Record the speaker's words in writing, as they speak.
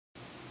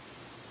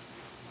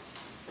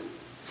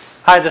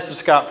Hi, this is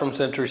Scott from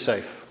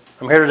SentrySafe.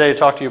 I'm here today to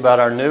talk to you about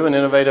our new and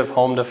innovative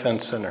Home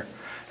Defense Center.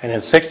 And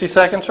in 60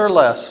 seconds or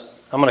less,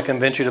 I'm going to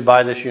convince you to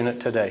buy this unit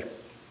today.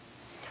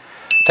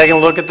 Taking a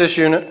look at this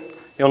unit,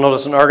 you'll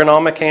notice an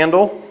ergonomic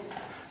handle,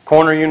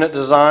 corner unit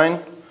design,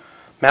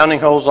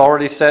 mounting holes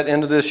already set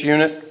into this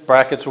unit.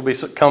 Brackets will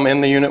come in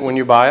the unit when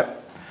you buy it.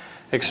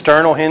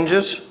 External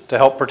hinges to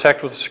help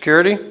protect with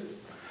security.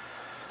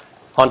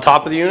 On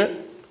top of the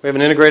unit, we have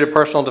an integrated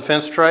personal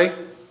defense tray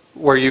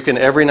where you can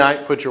every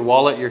night put your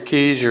wallet, your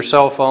keys, your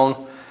cell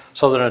phone,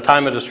 so that in a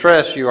time of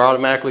distress you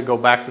automatically go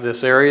back to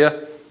this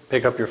area,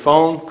 pick up your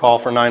phone, call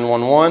for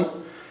 911,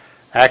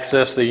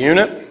 access the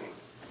unit.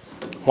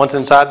 Once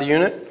inside the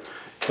unit,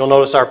 you'll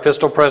notice our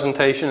pistol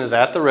presentation is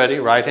at the ready,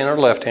 right-handed or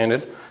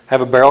left-handed.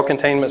 Have a barrel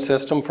containment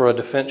system for a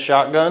defense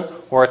shotgun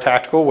or a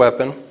tactical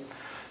weapon.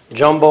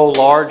 Jumbo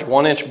large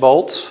 1-inch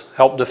bolts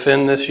help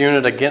defend this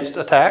unit against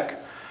attack.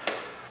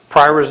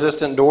 Pry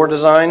resistant door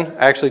design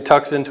actually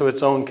tucks into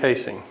its own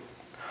casing.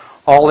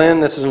 All in,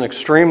 this is an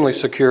extremely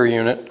secure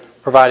unit,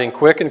 providing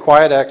quick and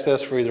quiet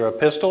access for either a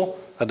pistol,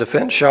 a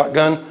defense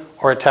shotgun,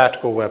 or a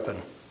tactical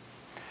weapon.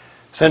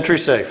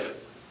 SentrySafe,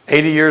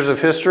 80 years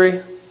of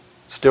history,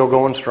 still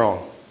going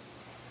strong.